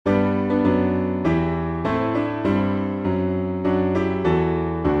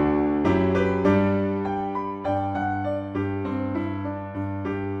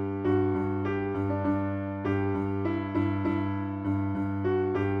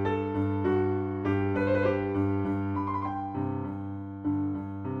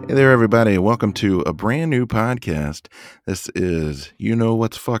Hey there, everybody. Welcome to a brand new podcast. This is You Know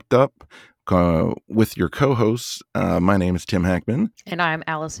What's Fucked Up with your co-hosts. My name is Tim Hackman. And I'm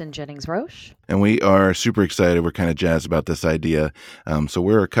Allison Jennings-Roche. And we are super excited. We're kind of jazzed about this idea. So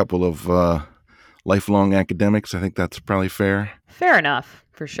we're a couple of lifelong academics. I think that's probably fair. Fair enough,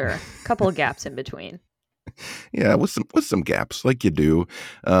 for sure. A couple of gaps in between. Yeah, with some gaps, like you do.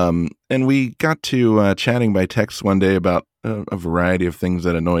 And we got to chatting by text one day about a variety of things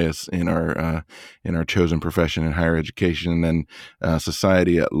that annoy us in our chosen profession in higher education and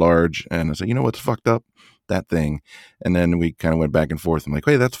society at large. And I said, you know what's fucked up? That thing. And then we kind of went back and forth. I'm like,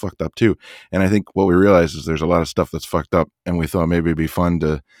 hey, that's fucked up too. And I think what we realized is there's a lot of stuff that's fucked up. And we thought maybe it'd be fun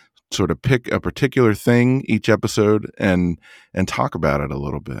to sort of pick a particular thing each episode and talk about it a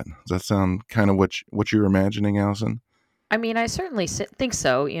little bit. Does that sound kind of what you're imagining, Allison? I mean, I certainly think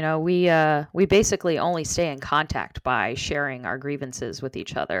so. You know, we basically only stay in contact by sharing our grievances with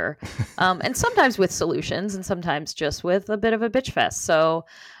each other, and sometimes with solutions, and sometimes just with a bit of a bitch fest. So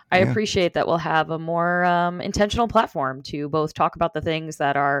I appreciate that we'll have a more intentional platform to both talk about the things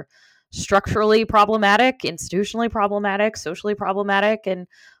that are structurally problematic, institutionally problematic, socially problematic, and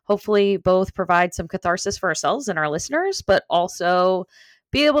hopefully both provide some catharsis for ourselves and our listeners, but also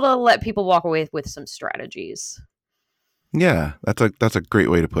be able to let people walk away with some strategies. Yeah, that's a great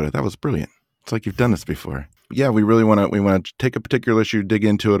way to put it. That was brilliant. It's like you've done this before. Yeah, we really want to take a particular issue, dig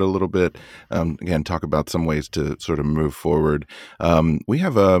into it a little bit. Again, talk about some ways to sort of move forward. We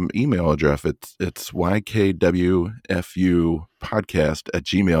have an email address. It's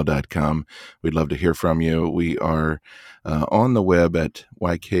ykwfupodcast@gmail.com. We'd love to hear from you. We are on the web at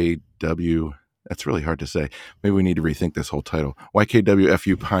YKW. That's really hard to say. Maybe we need to rethink this whole title.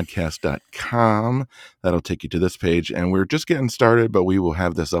 ykwfupodcast.com. That'll take you to this page. And we're just getting started, but we will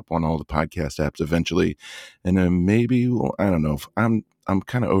have this up on all the podcast apps eventually. And then maybe, I don't know, if I'm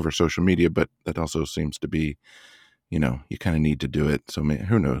kind of over social media, but that also seems to be, you kind of need to do it. So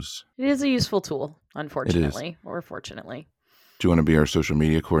who knows? It is a useful tool, unfortunately, or fortunately. Do you want to be our social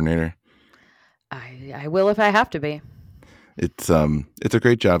media coordinator? I will if I have to be. It's a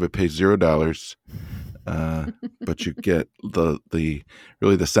great job. It pays $0, but you get the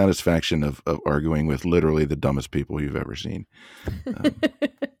satisfaction of arguing with literally the dumbest people you've ever seen.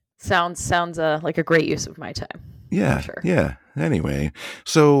 Sounds like a great use of my time. Yeah, sure. Yeah. Anyway,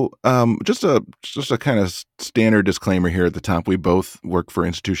 so just a kind of standard disclaimer here at the top. We both work for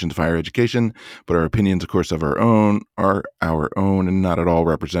institutions of higher education, but our opinions, of course, are our own and not at all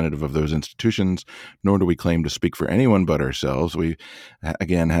representative of those institutions, nor do we claim to speak for anyone but ourselves. We,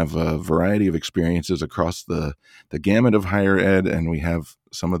 again, have a variety of experiences across the gamut of higher ed, and we have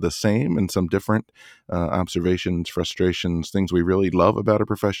some of the same and some different observations, frustrations, things we really love about our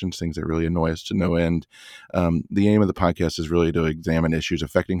professions, things that really annoy us to no end. The aim of the podcast is really to examine issues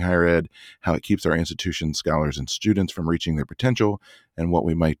affecting higher ed, how it keeps our institutions, scholars, and students from reaching their potential, and what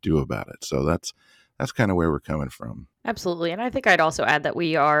we might do about it. So that's kind of where we're coming from. Absolutely. And I think I'd also add that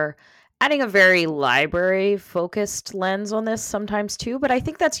we are adding a very library-focused lens on this sometimes too, but I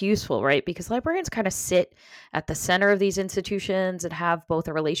think that's useful, right? Because librarians kind of sit at the center of these institutions and have both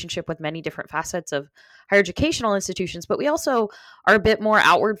a relationship with many different facets of higher educational institutions, but we also are a bit more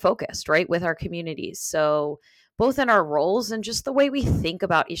outward-focused, right, with our communities. So both in our roles and just the way we think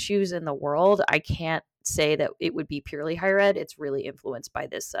about issues in the world, I can't say that it would be purely higher ed. It's really influenced by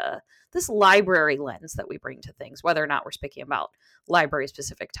this library lens that we bring to things, whether or not we're speaking about library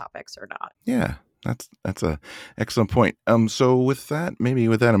specific topics or not. Yeah, that's a excellent point. So with that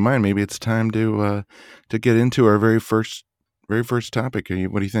in mind, maybe it's time to get into our very first topic.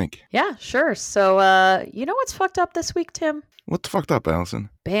 What do you think? Yeah, sure. So you know what's fucked up this week, Tim? What's fucked up,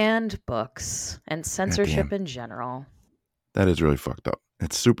 Allison? Banned books and censorship in general. That is really fucked up.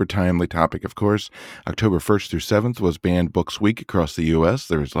 It's a super timely topic, of course. October 1st through 7th was Banned Books Week across the U.S.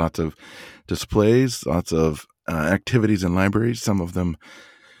 There was lots of displays, lots of activities in libraries, some of them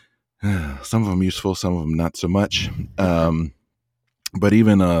useful, some of them not so much. But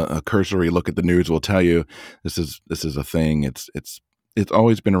even a cursory look at the news will tell you this is a thing. It's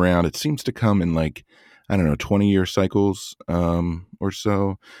always been around. It seems to come in 20-year cycles or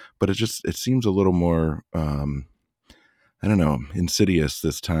so, but it seems a little more insidious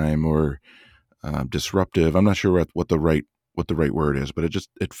this time, or disruptive. I'm not sure what the right word is, but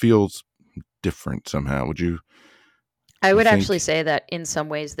it feels different somehow. Would you? I would actually say that in some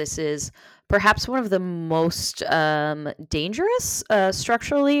ways this is perhaps one of the most dangerous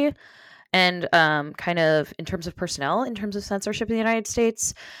structurally And kind of in terms of personnel, in terms of censorship in the United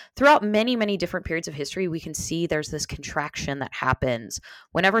States, throughout many, many different periods of history, we can see there's this contraction that happens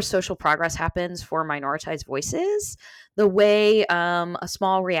whenever social progress happens for minoritized voices. The way a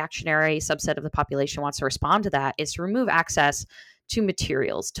small reactionary subset of the population wants to respond to that is to remove access to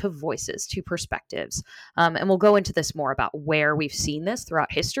materials, to voices, to perspectives. And we'll go into this more about where we've seen this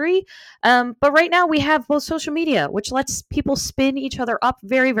throughout history. But right now we have both social media, which lets people spin each other up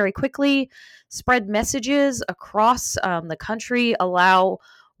very, very quickly, spread messages across the country, allow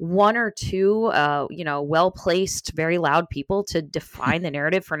one or two, well-placed, very loud people to define the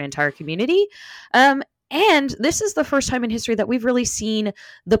narrative for an entire community. And this is the first time in history that we've really seen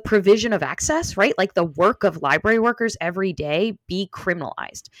the provision of access, right? Like the work of library workers every day be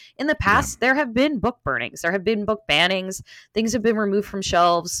criminalized. In the Yeah. past, there have been book burnings, there have been book bannings, things have been removed from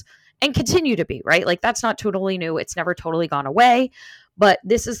shelves and continue to be, right? Like that's not totally new. It's never totally gone away. But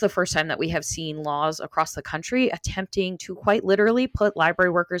this is the first time that we have seen laws across the country attempting to quite literally put library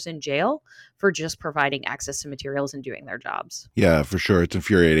workers in jail for just providing access to materials and doing their jobs. Yeah, for sure. It's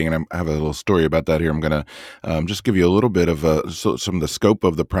infuriating. And I have a little story about that here. I'm going to just give you a little bit of some of the scope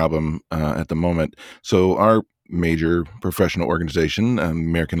of the problem at the moment. So our major professional organization,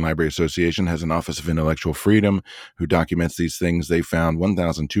 American Library Association, has an Office of Intellectual Freedom who documents these things. They found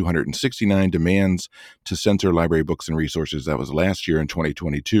 1,269 demands to censor library books and resources. That was last year in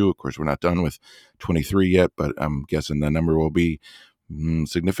 2022. Of course, we're not done with 23 yet, but I'm guessing the number will be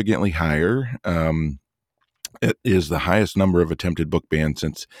significantly higher. It is the highest number of attempted book bans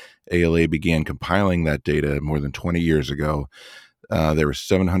since ALA began compiling that data more than 20 years ago. There were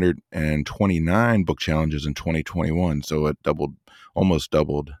 729 book challenges in 2021, so it almost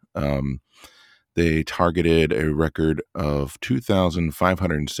doubled. They targeted a record of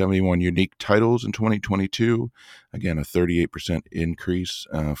 2,571 unique titles in 2022. Again, a 38% increase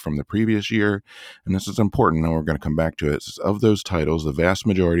from the previous year. And this is important, and we're going to come back to it. Of those titles, the vast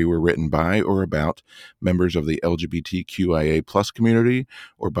majority were written by or about members of the LGBTQIA plus community,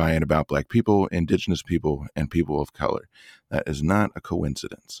 or by and about Black people, Indigenous people, and people of color. That is not a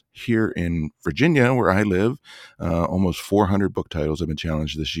coincidence. Here in Virginia, where I live, almost 400 book titles have been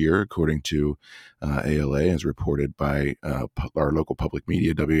challenged this year, according to ALA, as reported by our local public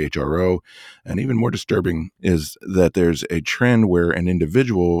media, WHRO. And even more disturbing is that there's a trend where an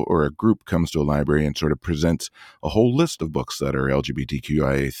individual or a group comes to a library and sort of presents a whole list of books that are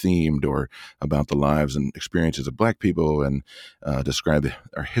LGBTQIA themed or about the lives and experiences of Black people, and describe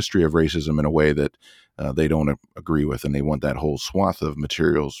our history of racism in a way that they don't agree with, and they want that whole swath of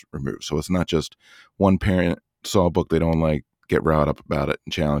materials removed. So it's not just one parent saw a book they don't like, get riled up about it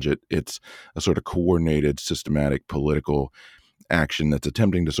and challenge it. It's a sort of coordinated, systematic political action that's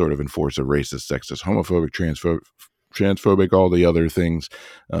attempting to sort of enforce a racist, sexist, homophobic, transphobic, all the other things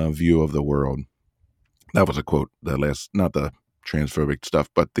view of the world. That was a quote, the last, not the transphobic stuff,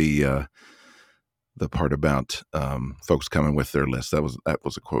 but the part about folks coming with their list. That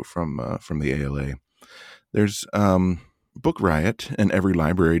was a quote from the ALA. There's Book Riot, and every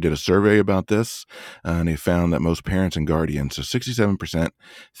library did a survey about this, and they found that most parents and guardians, so 67%,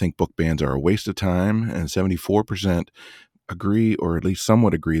 think book bans are a waste of time, and 74% agree, or at least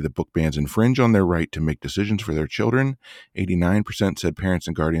somewhat agree, that book bans infringe on their right to make decisions for their children. 89% said parents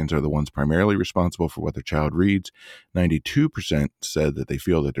and guardians are the ones primarily responsible for what their child reads. 92% said that they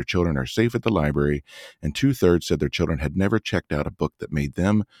feel that their children are safe at the library, and 2/3 said their children had never checked out a book that made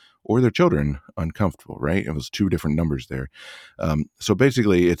them or their children uncomfortable, right? It was two different numbers there. So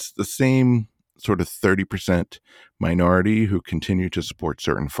basically, it's the same sort of 30% minority who continue to support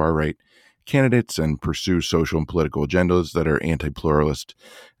certain far-right candidates and pursue social and political agendas that are anti-pluralist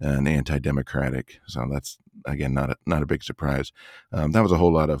and anti-democratic. So that's, again, not a big surprise. That was a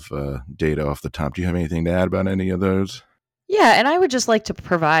whole lot of data off the top. Do you have anything to add about any of those? Yeah, and I would just like to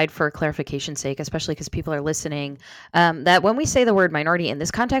provide, for clarification's sake, especially because people are listening, that when we say the word minority in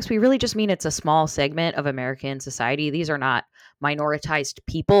this context, we really just mean it's a small segment of American society. These are not minoritized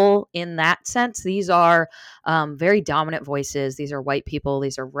people in that sense. These are very dominant voices. These are white people.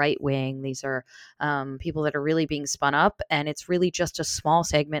 These are right wing. These are people that are really being spun up. And it's really just a small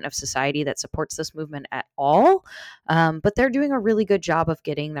segment of society that supports this movement at all. But they're doing a really good job of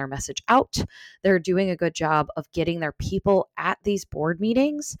getting their message out. They're doing a good job of getting their people at these board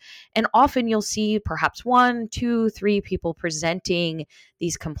meetings. And often you'll see perhaps 1, 2, 3 people presenting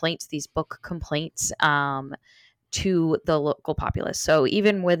these complaints, these book complaints, to the local populace. So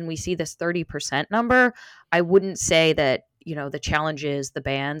even when we see this 30% number, I wouldn't say that the challenges, the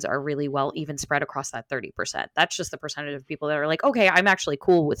bans are really well even spread across that 30%. That's just the percentage of people that are like, okay, I'm actually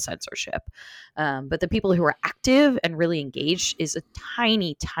cool with censorship. But the people who are active and really engaged is a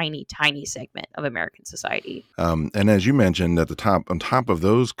tiny, tiny, tiny segment of American society. And as you mentioned at the top, on top of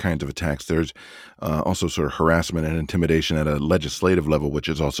those kinds of attacks, there's also sort of harassment and intimidation at a legislative level, which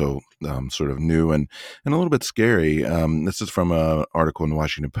is also sort of new and a little bit scary. This is from an article in the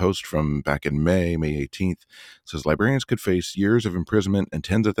Washington Post from back in May 18th. It says librarians could face years of imprisonment and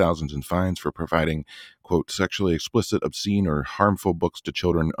tens of thousands in fines for providing, quote, sexually explicit, obscene, or harmful books to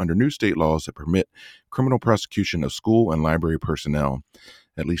children under new state laws that permit criminal prosecution of school and library personnel.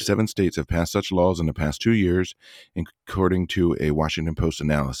 At least 7 states have passed such laws in the past 2 years, according to a Washington Post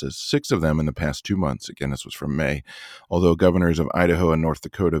analysis. 6 of them in the past 2 months. Again, this was from May, although governors of Idaho and North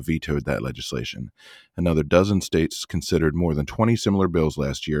Dakota vetoed that legislation. Another dozen states considered more than 20 similar bills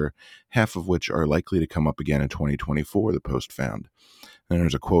last year, half of which are likely to come up again in 2024, the Post found. And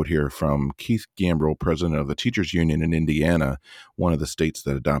there's a quote here from Keith Gambrill, president of the Teachers Union in Indiana, one of the states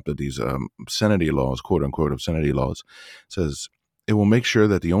that adopted these obscenity laws, quote unquote obscenity laws, says, "It will make sure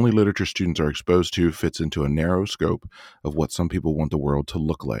that the only literature students are exposed to fits into a narrow scope of what some people want the world to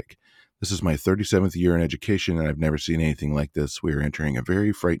look like. This is my 37th year in education, and I've never seen anything like this. We are entering a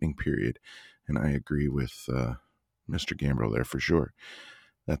very frightening period." And I agree with Mr. Gambrill there for sure.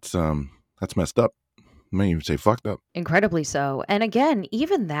 That's messed up. I might even say fucked up. Incredibly so. And again,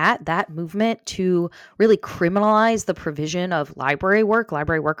 even that movement to really criminalize the provision of library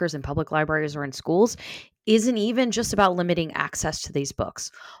workers in public libraries or in schools, isn't even just about limiting access to these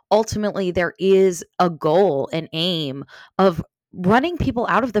books. Ultimately, there is a goal, an aim of running people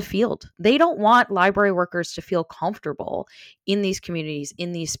out of the field. They don't want library workers to feel comfortable in these communities,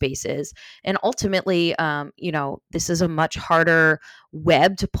 in these spaces. And ultimately, this is a much harder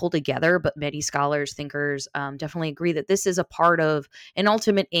web to pull together, but many scholars, thinkers definitely agree that this is a part of an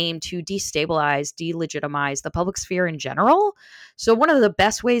ultimate aim to destabilize, delegitimize the public sphere in general. So one of the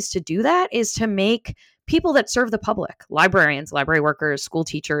best ways to do that is to make people that serve the public, librarians, library workers, school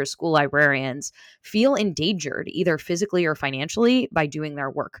teachers, school librarians, feel endangered either physically or financially by doing their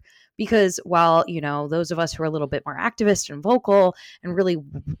work. Because while, those of us who are a little bit more activist and vocal and really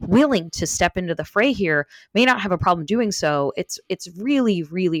willing to step into the fray here may not have a problem doing so, it's really,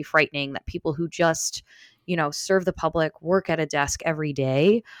 really frightening that people who just serve the public, work at a desk every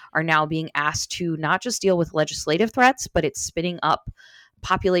day, are now being asked to not just deal with legislative threats, but it's spinning up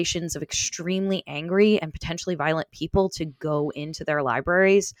populations of extremely angry and potentially violent people to go into their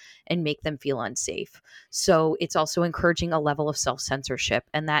libraries and make them feel unsafe. So it's also encouraging a level of self-censorship,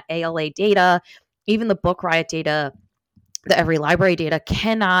 and that ALA data, even the book riot data, the Every Library data,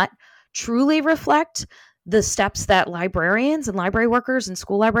 cannot truly reflect the steps that librarians and library workers and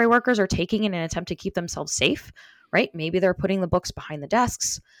school library workers are taking in an attempt to keep themselves safe, right? Maybe they're putting the books behind the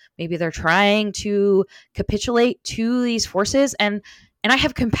desks. Maybe they're trying to capitulate to these forces. And I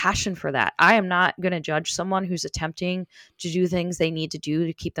have compassion for that. I am not going to judge someone who's attempting to do things they need to do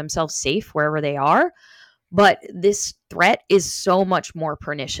to keep themselves safe wherever they are. But this threat is so much more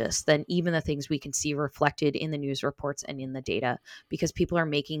pernicious than even the things we can see reflected in the news reports and in the data, because people are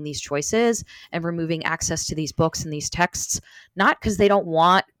making these choices and removing access to these books and these texts, not because they don't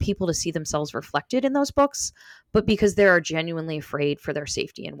want people to see themselves reflected in those books, but because they are genuinely afraid for their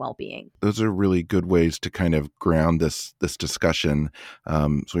safety and well-being. Those are really good ways to kind of ground this discussion.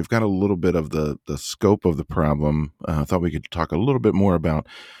 So we've got a little bit of the scope of the problem. I thought we could talk a little bit more about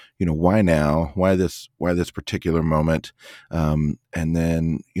why now, why this particular moment, and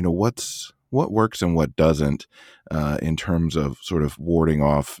then what works and what doesn't in terms of sort of warding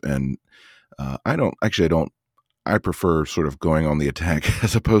off. And I prefer sort of going on the attack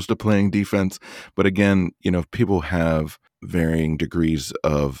as opposed to playing defense. But again, people have varying degrees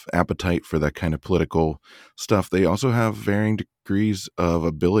of appetite for that kind of political stuff. They also have varying degrees of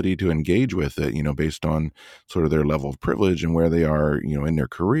ability to engage with it, based on sort of their level of privilege and where they are, in their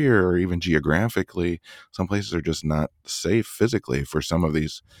career, or even geographically. Some places are just not safe physically for some of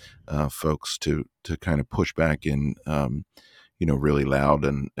these folks to kind of push back in, really loud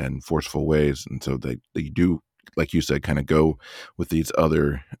and forceful ways. And so they do, like you said, kind of go with these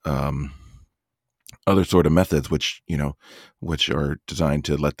other sort of methods, which are designed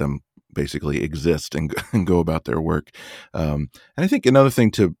to let them basically exist and go about their work. And I think another thing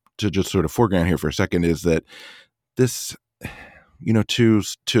to just sort of foreground here for a second is that this,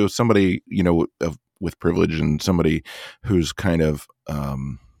 to somebody, with privilege and somebody who's kind of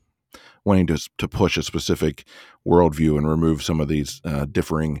wanting to push a specific worldview and remove some of these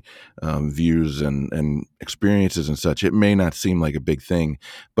differing views and experiences and such, it may not seem like a big thing.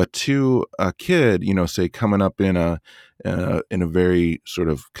 But to a kid, say coming up in a in a very sort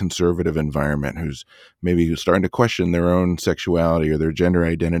of conservative environment, who's starting to question their own sexuality or their gender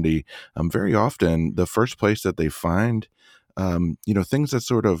identity, very often the first place that they find things that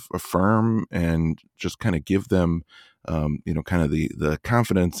sort of affirm and just kind of give them, kind of the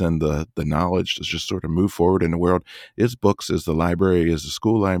confidence and the knowledge to just sort of move forward in the world is books, is the library, is the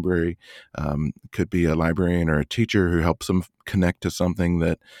school library. Could be a librarian or a teacher who helps them connect to something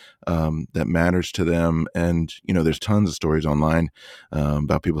that matters to them. And, there's tons of stories online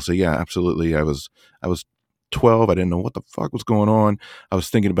about people say, yeah, absolutely. I was 12. I didn't know what the fuck was going on. I was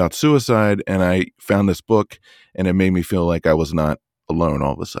thinking about suicide, and I found this book, and it made me feel like I was not alone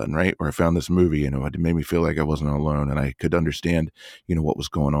all of a sudden, right? Or I found this movie, it made me feel like I wasn't alone, and I could understand, what was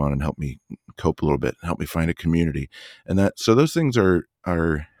going on, and help me cope a little bit, and help me find a community. And so those things are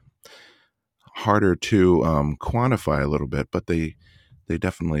harder to quantify a little bit, but they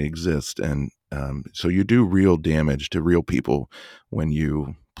definitely exist. And so you do real damage to real people when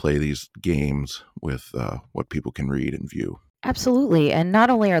you play these games with what people can read and view. Absolutely. And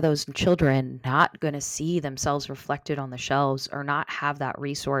not only are those children not going to see themselves reflected on the shelves or not have that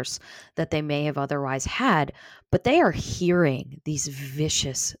resource that they may have otherwise had, but they are hearing these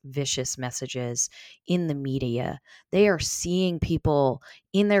vicious, vicious messages in the media. They are seeing people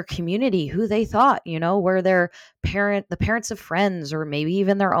in their community who they thought, were the parents of friends, or maybe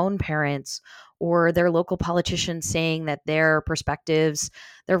even their own parents, or their local politicians, saying that their perspectives,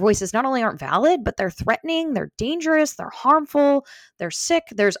 their voices not only aren't valid, but they're threatening, they're dangerous, they're harmful, they're sick.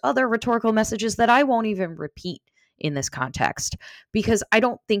 There's other rhetorical messages that I won't even repeat in this context because I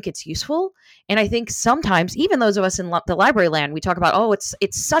don't think it's useful. And I think sometimes, even those of us in the library land, we talk about, oh, it's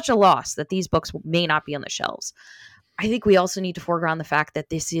such a loss that these books may not be on the shelves. I think we also need to foreground the fact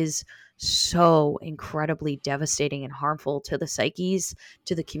that this is so incredibly devastating and harmful to the psyches,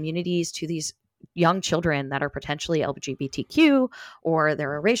 to the communities, to these young children that are potentially LGBTQ, or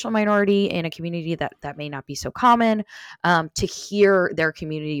they're a racial minority in a community that may not be so common, to hear their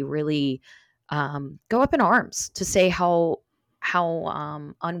community really go up in arms to say how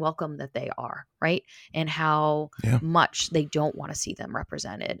unwelcome that they are, right? And how much they don't want to see them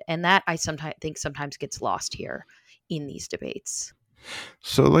represented. And that I sometimes gets lost here in these debates.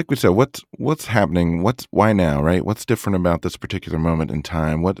 So like we said, what's happening? Why now, right? What's different about this particular moment in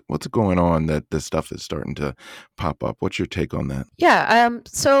time? What's going on that this stuff is starting to pop up? What's your take on that? Yeah.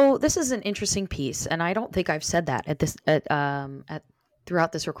 So this is an interesting piece, and I don't think I've said that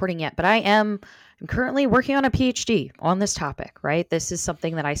throughout this recording yet, but I'm currently working on a PhD on this topic, right? This is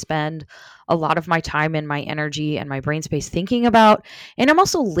something that I spend a lot of my time and my energy and my brain space thinking about. And I'm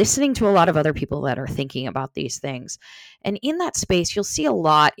also listening to a lot of other people that are thinking about these things. And in that space, you'll see a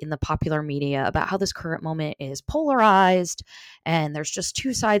lot in the popular media about how this current moment is polarized and there's just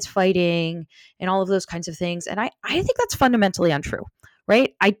two sides fighting and all of those kinds of things. And I think that's fundamentally untrue.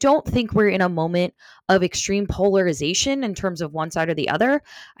 Right? I don't think we're in a moment of extreme polarization in terms of one side or the other.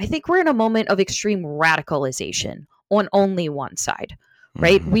 I think we're in a moment of extreme radicalization on only one side,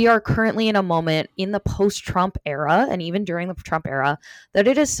 right? Mm-hmm. We are currently in a moment in the post-Trump era, and even during the Trump era, that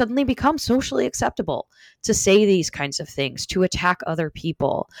it has suddenly become socially acceptable to say these kinds of things, to attack other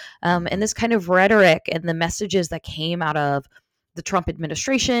people. And this kind of rhetoric and the messages that came out of the Trump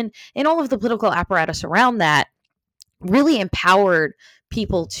administration and all of the political apparatus around that really empowered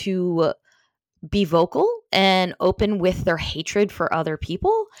people to be vocal and open with their hatred for other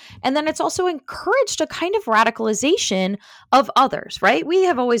people. And then it's also encouraged a kind of radicalization of others, right? We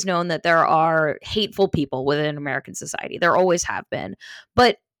have always known that there are hateful people within American society. There always have been.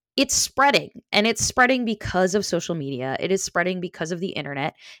 But it's spreading, and it's spreading because of social media. It is spreading because of the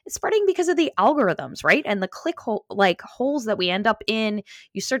internet. It's spreading because of the algorithms, right? And the holes that we end up in.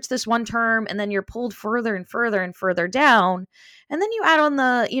 You search this one term and then you're pulled further and further and further down. And then you add on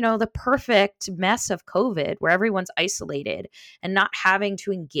the perfect mess of COVID where everyone's isolated and not having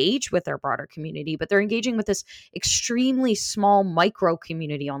to engage with their broader community, but they're engaging with this extremely small micro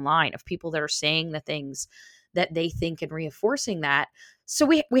community online of people that are saying the things that they think and reinforcing that. So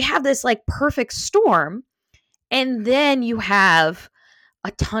we have this like perfect storm, and then you have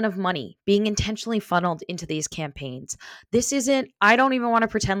a ton of money being intentionally funneled into these campaigns. I don't even want to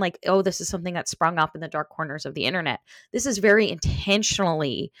pretend like, oh, this is something that sprung up in the dark corners of the internet. This is very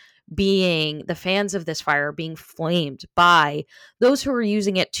intentionally being the fans of this fire being flamed by those who are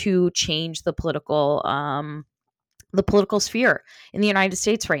using it to change the political sphere in the United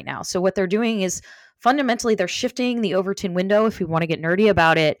States right now. So what they're doing is fundamentally they're shifting the Overton window, if we want to get nerdy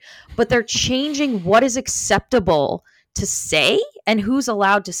about it, but they're changing what is acceptable to say and who's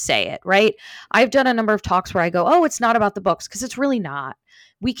allowed to say it, right? I've done a number of talks where I go, oh, it's not about the books, because it's really not.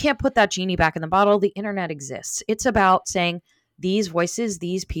 we can't put that genie back in the bottle. The internet exists. It's about saying these voices,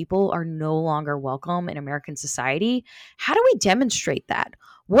 these people are no longer welcome in American society. How do we demonstrate that?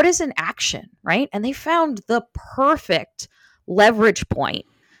 What is an action, right? And they found the perfect leverage point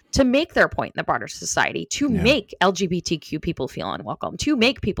to make their point in the broader society, to make LGBTQ people feel unwelcome, to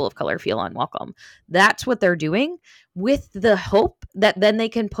make people of color feel unwelcome. That's what they're doing, with the hope that then they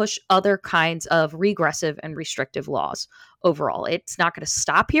can push other kinds of regressive and restrictive laws overall. It's not going to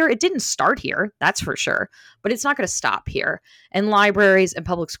stop here. It didn't start here, that's for sure, but it's not going to stop here. And libraries and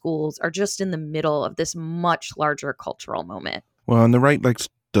public schools are just in the middle of this much larger cultural moment. Well, and the right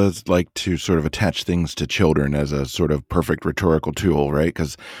does like to sort of attach things to children as a sort of perfect rhetorical tool, right?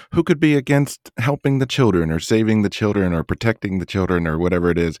 Because who could be against helping the children or saving the children or protecting the children or whatever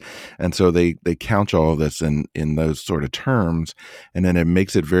it is? And so they couch all of this in those sort of terms, and then it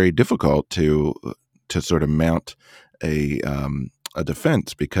makes it very difficult to sort of mount a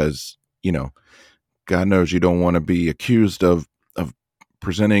defense, because, you know, God knows you don't want to be accused of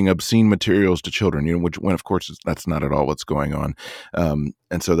presenting obscene materials to children, you know, which, when of course that's not at all what's going on.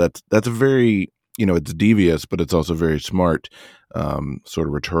 And so that's a very, you know, it's devious, but it's also very smart, sort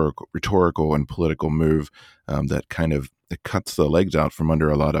of rhetorical and political move, that kind of, it cuts the legs out from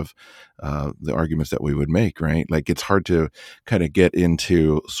under a lot of the arguments that we would make, right? Like, it's hard to kind of get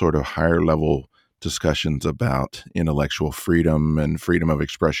into sort of higher level discussions about intellectual freedom and freedom of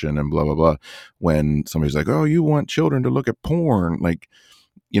expression and blah, blah, blah, when somebody's like, oh, you want children to look at porn. Like,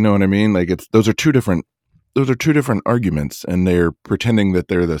 you know what I mean? Like, those are two different arguments, and they're pretending that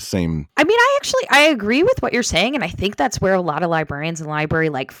they're the same. I mean, I agree with what you're saying. And I think that's where a lot of librarians and library,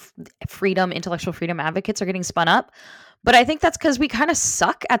 like freedom, intellectual freedom advocates are getting spun up. But I think that's because we kind of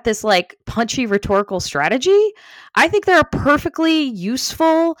suck at this like punchy rhetorical strategy. I think there are perfectly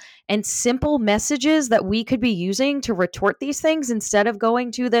useful and simple messages that we could be using to retort these things, instead of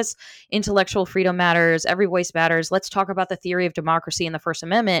going to this intellectual freedom matters, every voice matters. Let's talk about the theory of democracy and the First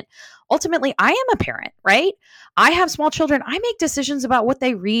Amendment. Ultimately, I am a parent, right? I have small children. I make decisions about what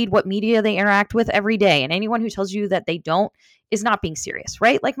they read, what media they interact with every day. And anyone who tells you that they don't is not being serious,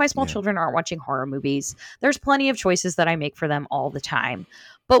 right? Like, my small children aren't watching horror movies. There's plenty of choices that I make for them all the time.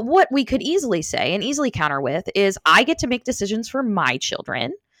 But what we could easily say and easily counter with is, I get to make decisions for my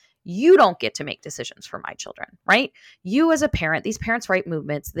children. You don't get to make decisions for my children, right? You as a parent, these parents' right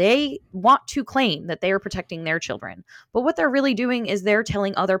movements, they want to claim that they are protecting their children. But what they're really doing is they're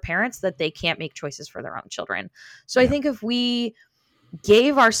telling other parents that they can't make choices for their own children. So I think if we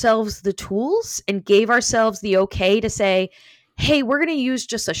gave ourselves the tools and gave ourselves the okay to say, hey, we're going to use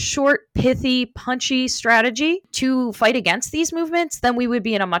just a short, pithy, punchy strategy to fight against these movements, then we would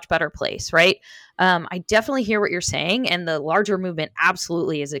be in a much better place, right? I definitely hear what you're saying. And the larger movement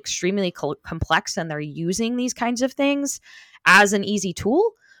absolutely is extremely complex, and they're using these kinds of things as an easy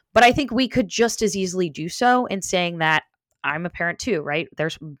tool. But I think we could just as easily do so in saying that I'm a parent too, right?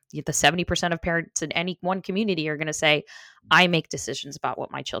 There's the 70% of parents in any one community are going to say, I make decisions about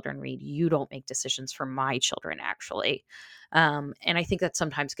what my children read. You don't make decisions for my children, actually. And I think that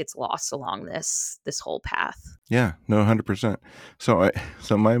sometimes gets lost along this whole path. Yeah, no, 100%.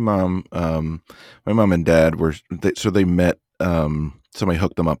 So my mom and dad they met, somebody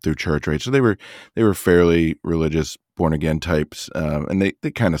hooked them up through church, right? So they were fairly religious, born again types. And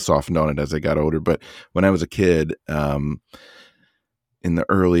they kind of softened on it as they got older. But when I was a kid, in the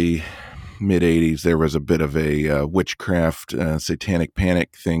early mid 80s, there was a bit of a witchcraft, satanic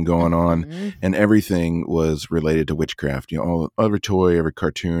panic thing going on, and everything was related to witchcraft. You know, every toy, every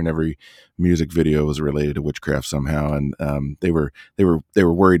cartoon, every music video was related to witchcraft somehow, and they were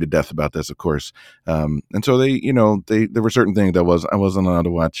worried to death about this, of course. And so there were certain things that I wasn't allowed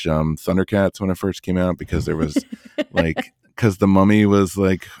to watch Thundercats when it first came out, because there was like, because the mummy was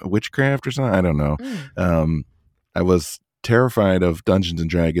like a witchcraft or something. I don't know. I was terrified of Dungeons and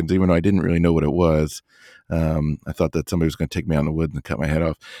Dragons, even though I didn't really know what it was. I thought that somebody was going to take me out in the woods and cut my head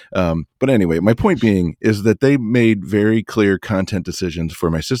off. But anyway, my point being is that they made very clear content decisions for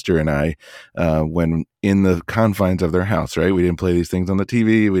my sister and I, when in the confines of their house, right? We didn't play these things on the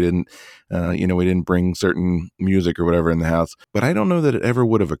TV. We didn't, we didn't bring certain music or whatever in the house. But I don't know that it ever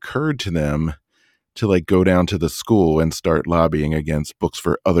would have occurred to them to like go down to the school and start lobbying against books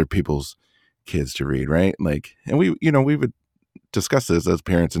for other people's kids to read, right? Like, and we would discuss this as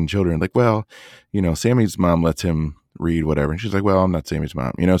parents and children, like, well, Sammy's mom lets him read whatever, and she's like, well, I'm not Sammy's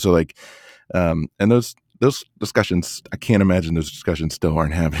mom, so like, and those discussions, I can't imagine those discussions still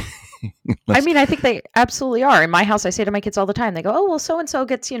aren't happening. I mean, I think they absolutely are. In my house, I say to my kids all the time, they go, oh, well, so-and-so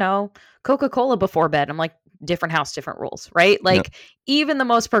gets, Coca-Cola before bed. I'm like, different house, different rules, right? Yep. Like even the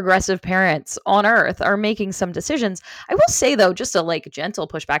most progressive parents on earth are making some decisions. I will say though, just a like gentle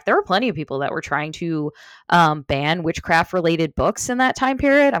pushback, there were plenty of people that were trying to ban witchcraft related books in that time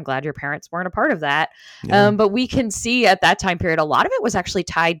period. I'm glad your parents weren't a part of that. Yeah. But we can see at that time period, a lot of it was actually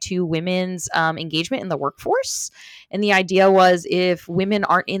tied to women's engagement in the workforce. And the idea was if women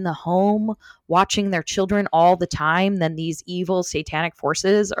aren't in the home watching their children all the time, then these evil satanic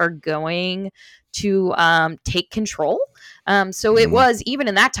forces are going to take control. So it was, even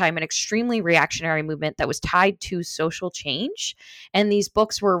in that time, an extremely reactionary movement that was tied to social change. And these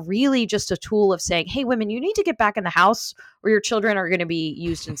books were really just a tool of saying, hey, women, you need to get back in the house or your children are going to be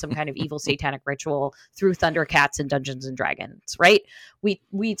used in some kind of evil satanic ritual through Thundercats and Dungeons and Dragons, right?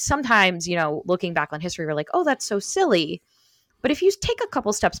 We sometimes, you know, looking back on history, we're like, oh, that's so silly. But if you take a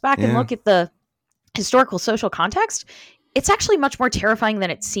couple steps back and look at the historical social context, it's actually much more terrifying than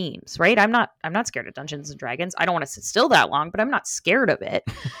it seems, right? I'm not scared of Dungeons and Dragons. I don't want to sit still that long, but I'm not scared of it.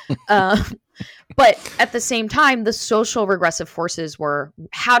 But at the same time, the social regressive forces were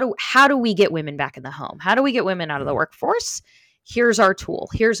how do we get women back in the home? How do we get women out of the workforce? Here's our tool.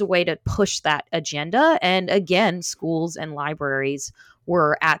 Here's a way to push that agenda. And again, schools and libraries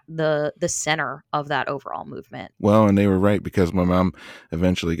were at the center of that overall movement. Well, and they were right, because my mom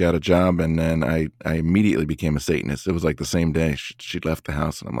eventually got a job, and then I immediately became a Satanist. It was like the same day she left the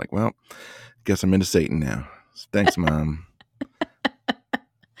house, and I'm like, well, guess I'm into Satan now. Thanks, Mom.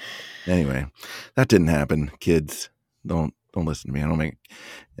 Anyway, that didn't happen. Kids, don't listen to me. I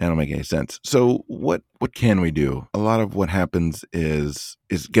don't make any sense. So what can we do? A lot of what happens is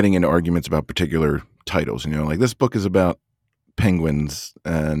getting into arguments about particular titles. You know, like this book is about penguins,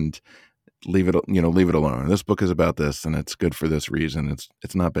 and leave it alone. This book is about this, and it's good for this reason.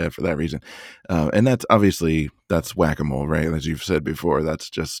 It's not bad for that reason. And that's obviously, that's whack-a-mole, right? As you've said before, that's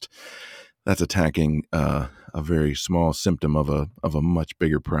attacking a very small symptom of a much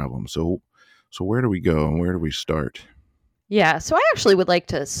bigger problem. So where do we go and where do we start? Yeah, so I actually would like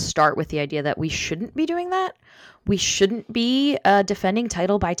to start with the idea that we shouldn't be doing that. We shouldn't be defending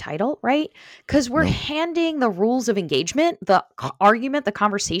title by title, right? Because we're handing the rules of engagement, the argument, the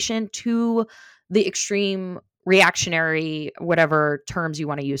conversation to the extreme reactionary, whatever terms you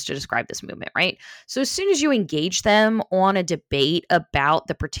want to use to describe this movement, right? So as soon as you engage them on a debate about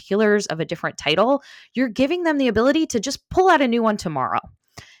the particulars of a different title, you're giving them the ability to just pull out a new one tomorrow.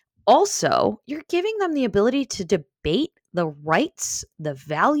 Also, you're giving them the ability to debate the rights, the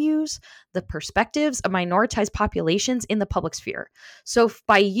values, the perspectives of minoritized populations in the public sphere. So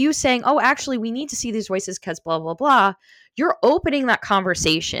by you saying, oh, actually, we need to see these voices because blah, blah, blah, you're opening that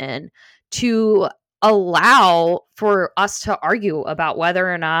conversation to allow for us to argue about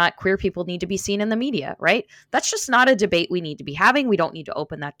whether or not queer people need to be seen in the media, right? That's just not a debate we need to be having. We don't need to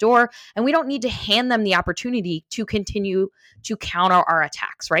open that door, and we don't need to hand them the opportunity to continue to counter our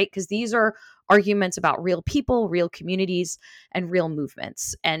attacks, right? Because these are arguments about real people, real communities, and real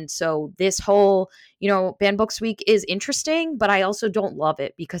movements. And so this whole, Banned Books Week is interesting, but I also don't love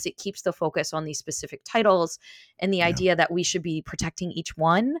it because it keeps the focus on these specific titles and the idea that we should be protecting each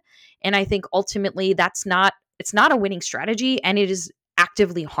one. And I think ultimately it's not a winning strategy, and it is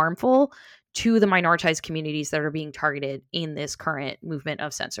actively harmful to the minoritized communities that are being targeted in this current movement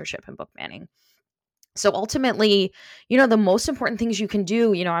of censorship and book banning. So ultimately, the most important things you can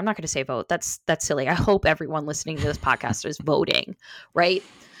do, I'm not going to say vote. That's silly. I hope everyone listening to this podcast is voting, right?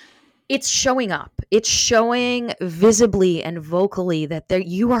 It's showing up. It's showing visibly and vocally that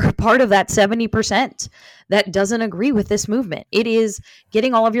you are part of that 70% that doesn't agree with this movement. It is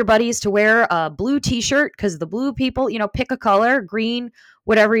getting all of your buddies to wear a blue t-shirt because the blue people, pick a color, green,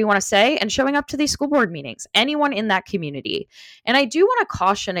 whatever you want to say, and showing up to these school board meetings, anyone in that community. And I do want to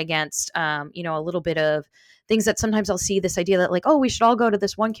caution against, a little bit of things that sometimes I'll see, this idea that like, oh, we should all go to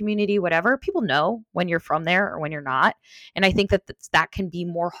this one community, whatever. People know when you're from there or when you're not. And I think that can be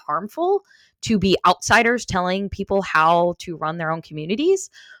more harmful to be outsiders telling people how to run their own communities.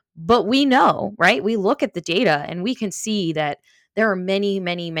 But we know, right? We look at the data and we can see that there are many,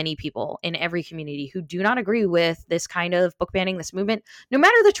 many, many people in every community who do not agree with this kind of book banning, this movement, no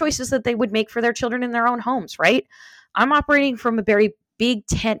matter the choices that they would make for their children in their own homes, right? I'm operating from a very big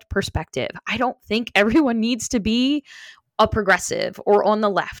tent perspective. I don't think everyone needs to be a progressive or on the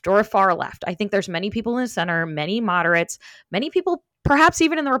left or a far left. I think there's many people in the center, many moderates, many people perhaps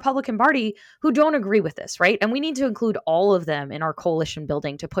even in the Republican Party who don't agree with this, right? And we need to include all of them in our coalition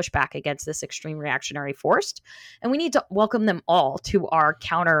building to push back against this extreme reactionary force. And we need to welcome them all to our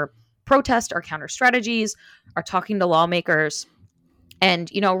counter protest, our counter strategies, our talking to lawmakers,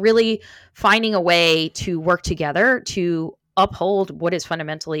 and, really finding a way to work together to uphold what is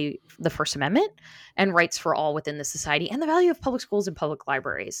fundamentally the First Amendment and rights for all within the society and the value of public schools and public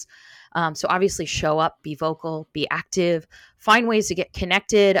libraries. So obviously show up, be vocal, be active, find ways to get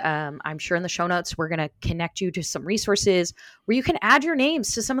connected. I'm sure in the show notes, we're going to connect you to some resources where you can add your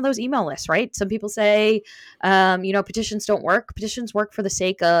names to some of those email lists, right? Some people say, petitions don't work. Petitions work for the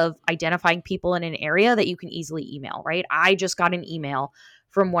sake of identifying people in an area that you can easily email, right? I just got an email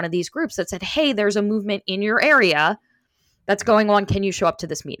from one of these groups that said, hey, there's a movement in your area that's going on. Can you show up to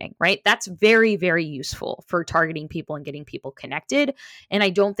this meeting? Right? That's very, very useful for targeting people and getting people connected. And I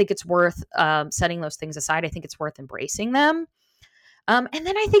don't think it's worth setting those things aside. I think it's worth embracing them. And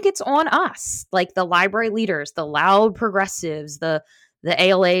then I think it's on us, like the library leaders, the loud progressives, the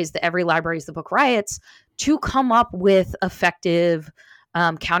ALAs, the Every Library's the Book Riots, to come up with effective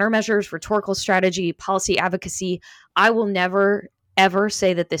countermeasures, rhetorical strategy, policy advocacy. I will never, ever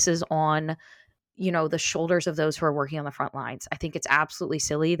say that this is on the shoulders of those who are working on the front lines. I think it's absolutely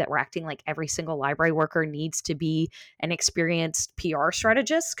silly that we're acting like every single library worker needs to be an experienced PR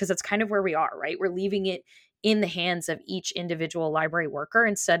strategist, because that's kind of where we are, right? We're leaving it in the hands of each individual library worker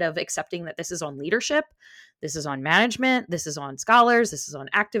instead of accepting that this is on leadership, this is on management, this is on scholars, this is on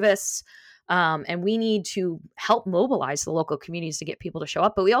activists. And we need to help mobilize the local communities to get people to show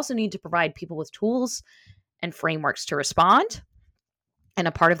up, but we also need to provide people with tools and frameworks to respond. And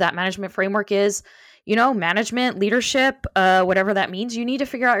a part of that management framework is, management, leadership, whatever that means. You need to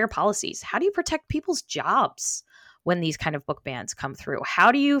figure out your policies. How do you protect people's jobs when these kind of book bans come through?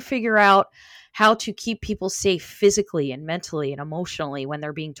 How do you figure out how to keep people safe physically and mentally and emotionally when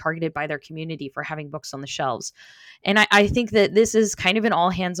they're being targeted by their community for having books on the shelves? And I think that this is kind of an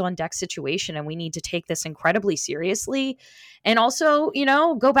all hands on deck situation, and we need to take this incredibly seriously. And also,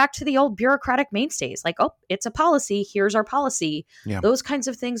 go back to the old bureaucratic mainstays, like, oh, it's a policy. Here's our policy. Yeah. Those kinds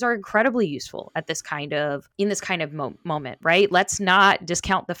of things are incredibly useful in this kind of moment, right? Let's not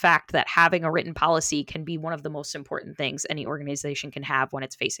discount the fact that having a written policy can be one of the most important things any organization can have when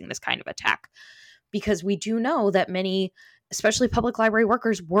it's facing this kind of attack. Because we do know that many, especially public library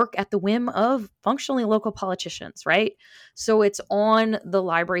workers, work at the whim of functionally local politicians, right? So it's on the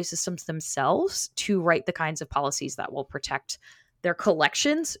library systems themselves to write the kinds of policies that will protect their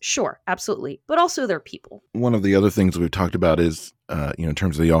collections. Sure, absolutely. But also their people. One of the other things we've talked about is, in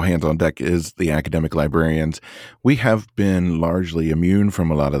terms of the all hands on deck, is the academic librarians. We have been largely immune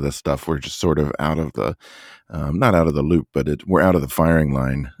from a lot of this stuff. We're just sort of out of the, not out of the loop, but we're out of the firing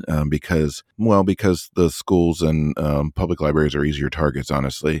line because the schools and public libraries are easier targets,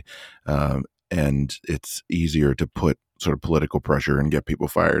 honestly. And it's easier to put sort of political pressure and get people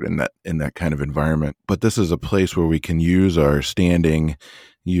fired in that kind of environment. But this is a place where we can use our standing,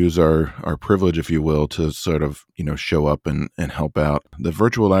 use our privilege, if you will, to sort of, show up and help out. The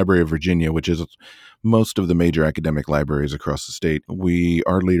Virtual Library of Virginia, which is most of the major academic libraries across the state,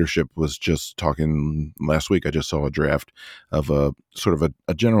 our leadership was just talking last week. I just saw a draft of a sort of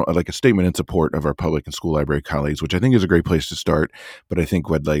a general, like a statement in support of our public and school library colleagues, which I think is a great place to start. But I think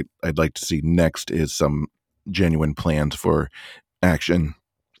what I'd like to see next is some genuine plans for action,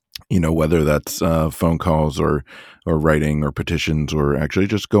 whether that's phone calls or writing or petitions or actually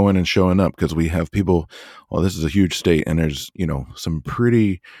just going and showing up, because we have people, this is a huge state and there's, some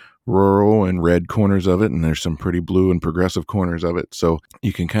pretty rural and red corners of it, and there's some pretty blue and progressive corners of it. So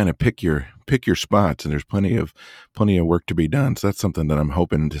you can kind of pick your spots, and there's plenty of work to be done. So that's something that I'm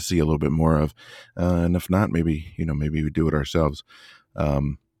hoping to see a little bit more of. And if not, maybe we do it ourselves.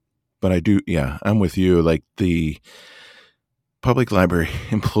 But I'm with you. Like, the public library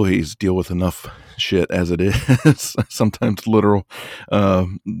employees deal with enough shit as it is, sometimes literal.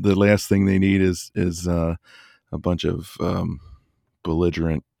 The last thing they need is a bunch of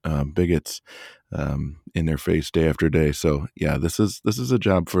belligerent bigots in their face day after day. So yeah, this is a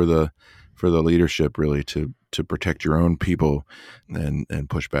job for the leadership, really, to protect your own people and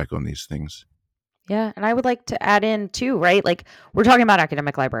push back on these things. Yeah. And I would like to add in too, right? Like, we're talking about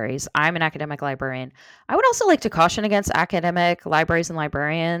academic libraries. I'm an academic librarian. I would also like to caution against academic libraries and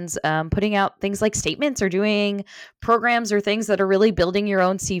librarians putting out things like statements or doing programs or things that are really building your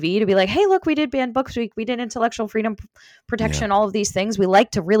own CV to be like, hey, look, we did Banned Books Week. We did intellectual freedom protection, all of these things. We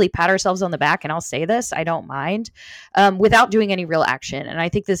like to really pat ourselves on the back. And I'll say this, I don't mind, without doing any real action. And I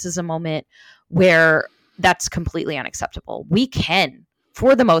think this is a moment where that's completely unacceptable. We can,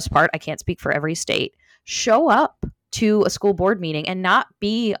 for the most part, I can't speak for every state, show up to a school board meeting and not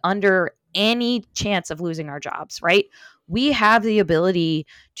be under any chance of losing our jobs, right? We have the ability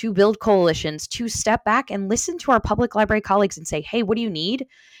to build coalitions, to step back and listen to our public library colleagues and say, hey, what do you need?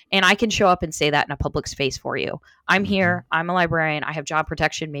 And I can show up and say that in a public space for you. I'm here. I'm a librarian. I have job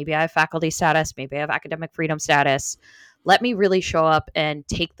protection. Maybe I have faculty status. Maybe I have academic freedom status. let me really show up and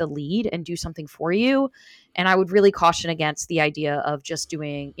take the lead and do something for you. And I would really caution against the idea of just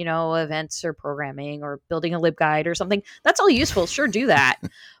doing, events or programming or building a LibGuide or something. That's all useful. Sure, do that.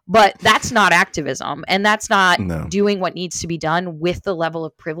 But that's not activism. And that's not No. doing what needs to be done with the level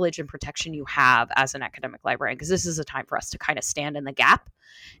of privilege and protection you have as an academic librarian. Because this is a time for us to kind of stand in the gap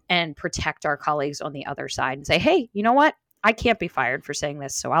and protect our colleagues on the other side and say, hey, you know what? I can't be fired for saying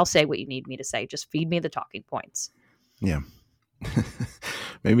this. So I'll say what you need me to say. Just feed me the talking points. Yeah.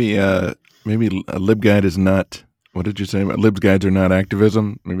 maybe a LibGuide is not, what did you say about LibGuides are not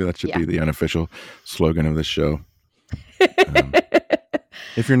activism? Maybe that should be the unofficial slogan of this show.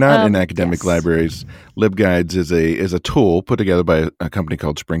 If you're not in academic libraries, LibGuides is a tool put together by a company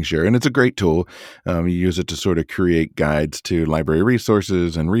called SpringShare, and it's a great tool. You use it to sort of create guides to library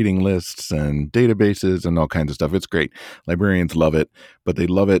resources and reading lists and databases and all kinds of stuff. It's great. Librarians love it, but they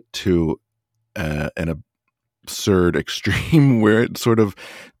love it to an absurd extreme where it sort of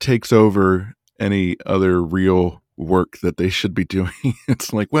takes over any other real work that they should be doing.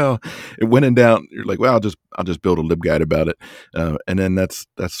 It's like, well, it went in doubt. You're like, well, I'll just build a LibGuide about it, and then that's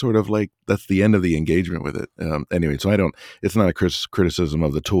sort of like that's the end of the engagement with it. Anyway, so it's not a criticism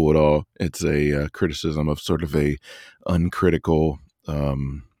of the tool at all. It's a criticism of sort of a uncritical,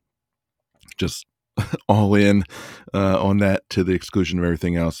 just all in on that to the exclusion of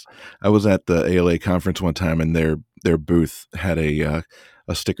everything else. I was at the ALA conference one time, and their booth had a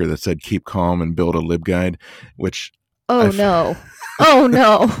sticker that said "Keep calm and build a LibGuide," which no,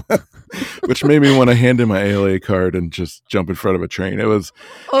 which made me want to hand in my ALA card and just jump in front of a train. It was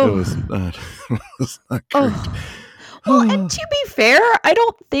not great. Well, and to be fair, I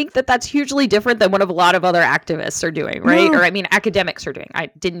don't think that that's hugely different than what a lot of other activists are doing, right? No. Or I mean, academics are doing.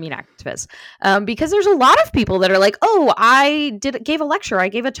 I didn't mean activists, because there's a lot of people that are like, oh, I gave a lecture, I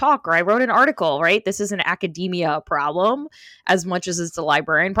gave a talk, or I wrote an article, right? This is an academia problem as much as it's a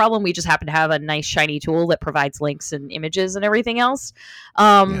librarian problem. We just happen to have a nice shiny tool that provides links and images and everything else.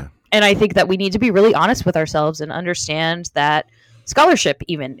 And I think that we need to be really honest with ourselves and understand that scholarship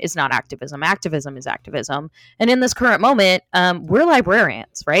even is not activism. Activism is activism. And in this current moment, we're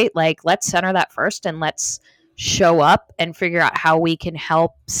librarians, right? Like, let's center that first and let's show up and figure out how we can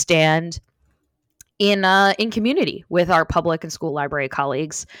help stand in community with our public and school library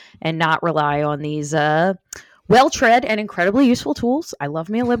colleagues and not rely on these well-tread and incredibly useful tools. I love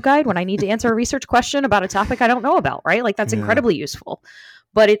me a LibGuide when I need to answer a research question about a topic I don't know about, right? Like, that's incredibly useful.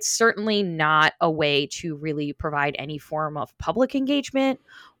 But it's certainly not a way to really provide any form of public engagement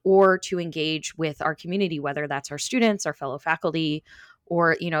or to engage with our community, whether that's our students, our fellow faculty,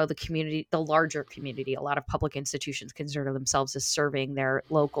 or, the community, the larger community. A lot of public institutions consider themselves as serving their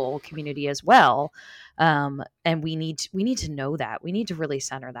local community as well. And we need to know that. We need to really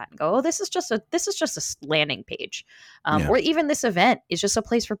center that and go, oh, this is just a landing page. Or even this event is just a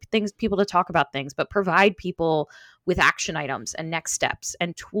place for people to talk about things, but provide people with action items and next steps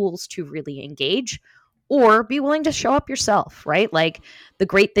and tools to really engage, or be willing to show up yourself, right? Like, the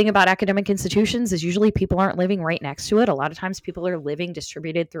great thing about academic institutions is usually people aren't living right next to it. A lot of times people are living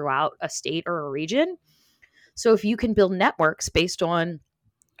distributed throughout a state or a region. So if you can build networks based on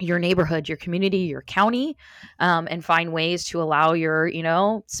your neighborhood, your community, your county, and find ways to allow your,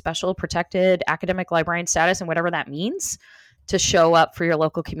 special protected academic librarian status and whatever that means to show up for your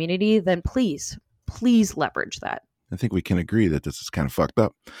local community, then please leverage that. I think we can agree that this is kind of fucked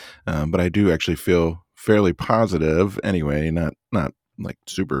up. But I do actually feel fairly positive anyway, not like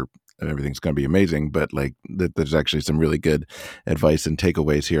super everything's going to be amazing, but like that there's actually some really good advice and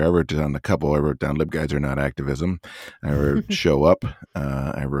takeaways here. I wrote down a couple. I wrote down LibGuides are not activism. I wrote show up.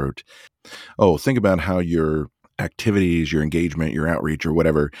 I wrote, think about how your activities, your engagement, your outreach or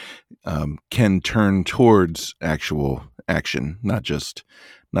whatever can turn towards actual action, not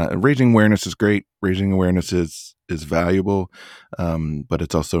raising awareness is great. Raising awareness is valuable, but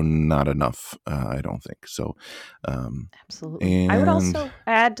it's also not enough. I don't think so. Absolutely. I would also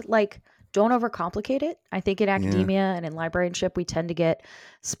add, don't overcomplicate it. I think in academia and in librarianship, we tend to get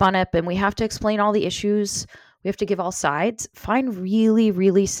spun up and we have to explain all the issues. We have to give all sides. Find really,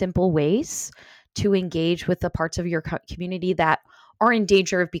 really simple ways to engage with the parts of your community that are in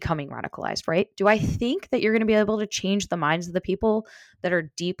danger of becoming radicalized, right? Do I think that you're going to be able to change the minds of the people that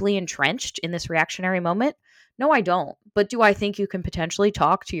are deeply entrenched in this reactionary moment? No, I don't. But do I think you can potentially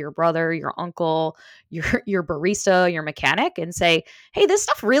talk to your brother, your uncle, your barista, your mechanic and say, hey, this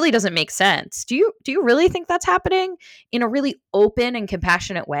stuff really doesn't make sense. Do you really think that's happening in a really open and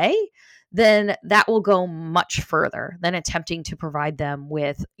compassionate way? Then that will go much further than attempting to provide them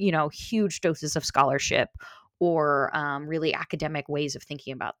with, huge doses of scholarship or really academic ways of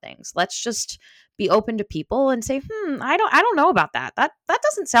thinking about things. Let's just be open to people and say, I don't know about that. That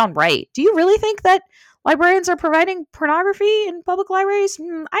doesn't sound right. Do you really think that librarians are providing pornography in public libraries?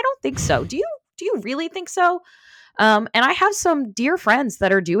 I don't think so. Do you really think so? And I have some dear friends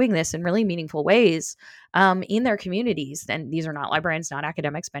that are doing this in really meaningful ways in their communities. And these are not librarians, not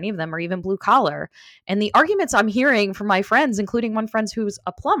academics. Many of them are even blue collar. And the arguments I'm hearing from my friends, including one friend who's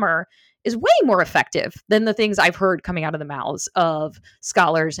a plumber, is way more effective than the things I've heard coming out of the mouths of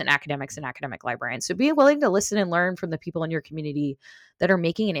scholars and academics and academic librarians. So be willing to listen and learn from the people in your community that are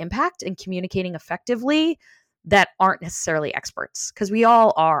making an impact and communicating effectively that aren't necessarily experts, because we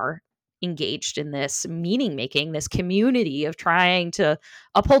all are engaged in this meaning making, this community of trying to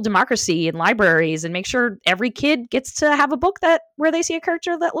uphold democracy in libraries and make sure every kid gets to have a book that where they see a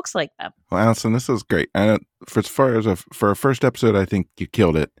character that looks like them. Well, Allison, this was great. For as far as for a first episode, I think you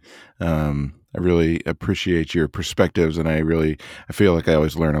killed it. I really appreciate your perspectives, and I feel like I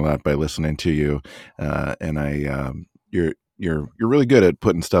always learn a lot by listening to you. And you're really good at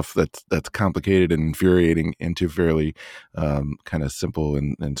putting stuff that's complicated and infuriating into fairly kind of simple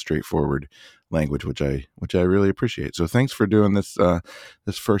and straightforward language, which I really appreciate. So thanks for doing this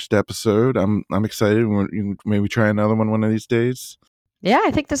this first episode. I'm excited. Maybe try another one of these days. Yeah,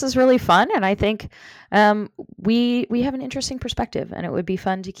 I think this is really fun, and I think we have an interesting perspective, and it would be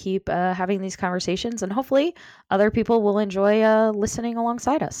fun to keep having these conversations, and hopefully other people will enjoy listening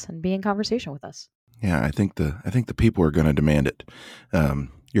alongside us and be in conversation with us. Yeah, I think the people are going to demand it.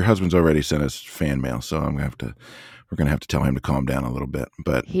 Your husband's already sent us fan mail, so we're gonna have to tell him to calm down a little bit.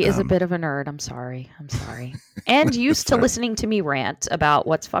 But he is a bit of a nerd. I'm sorry, and used to listening to me rant about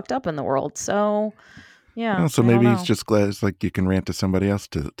what's fucked up in the world. So. Yeah. Well, so maybe he's just glad it's like you can rant to somebody else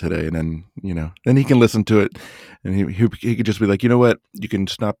today, and then then he can listen to it, and he could just be like, you know what, you can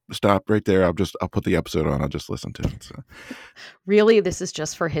stop right there. I'll put the episode on. I'll just listen to it. So. Really, this is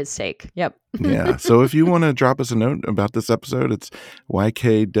just for his sake. Yep. Yeah. So if you want to drop us a note about this episode, it's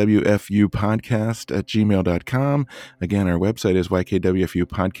ykwfupodcast at gmail.com. Again, our website is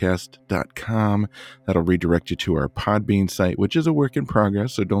ykwfupodcast.com. That'll redirect you to our Podbean site, which is a work in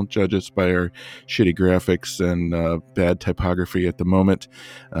progress. So don't judge us by our shitty graphics and bad typography at the moment.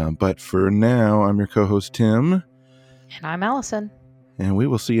 But for now, I'm your co-host, Tim. And I'm Allison. And we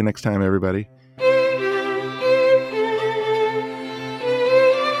will see you next time, everybody.